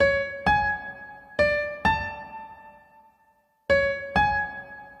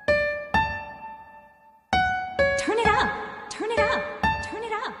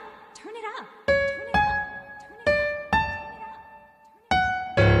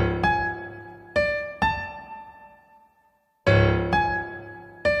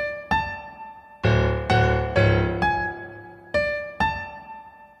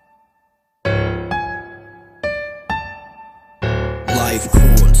Life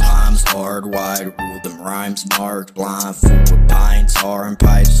cruel and times hard, wide rule them rhymes marked, blind fool with pines, tar and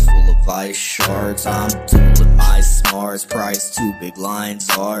pipes full of ice shards. I'm dueling my smarts, price too big lines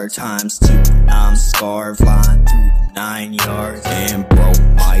are times 2 and I'm scarred, flying through the 9 yards and broke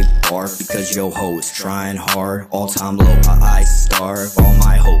my barf because yo ho is trying hard. All time low, I starve, all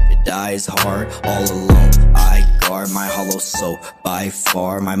my hope it dies hard. All alone I guard my hollow soul by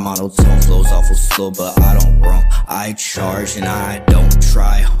far. My monotone flows awful slow, but I don't roam. I charge and I don't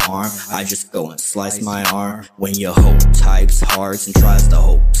try harm. I just go and slice my arm. When your hoe types hards and tries to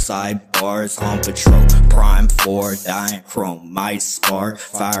hope sidebars on patrol, prime for dying chrome might spark.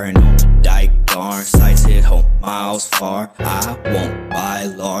 Firing on the DYKE darn sights hit home miles far. I won't buy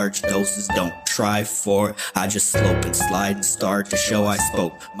large doses, don't try for it. I just slope and slide and start to show I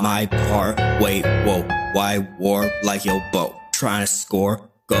spoke my part. Wait, whoa, why warp like your boat? Trying to score,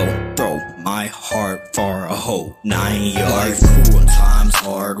 go throw my heart for a whole 9 yards. Life cruel and times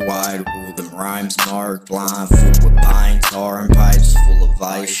hard, wide rule them rhymes marked, blind fool with pine tar and pipes full of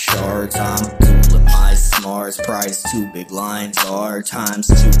ice shards. I'm dueling my smarts, price too big lines are times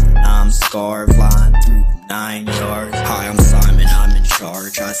 2 and I'm scarred, flying through the 9 yards. Hi, I'm Simon, I'm in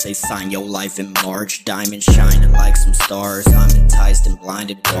charge. I say sign your life in March, diamond shining like some stars. I'm enticed and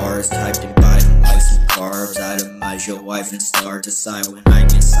blinded bars, typed in Biden like some carbs. Itemize your wife and start to sigh when I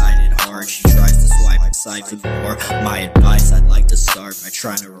get sided hard. She tries to swipe and siphon more. My advice, I'd like to start by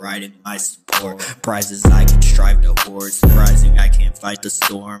trying to write in my support. Prizes I can strive to hoard, surprising I can't fight the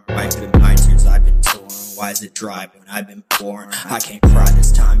storm. Wiping my tears, I've been torn. Why is it dry when I've been born? I can't cry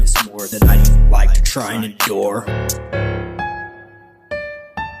this time, it's more than I'd even like to try and endure.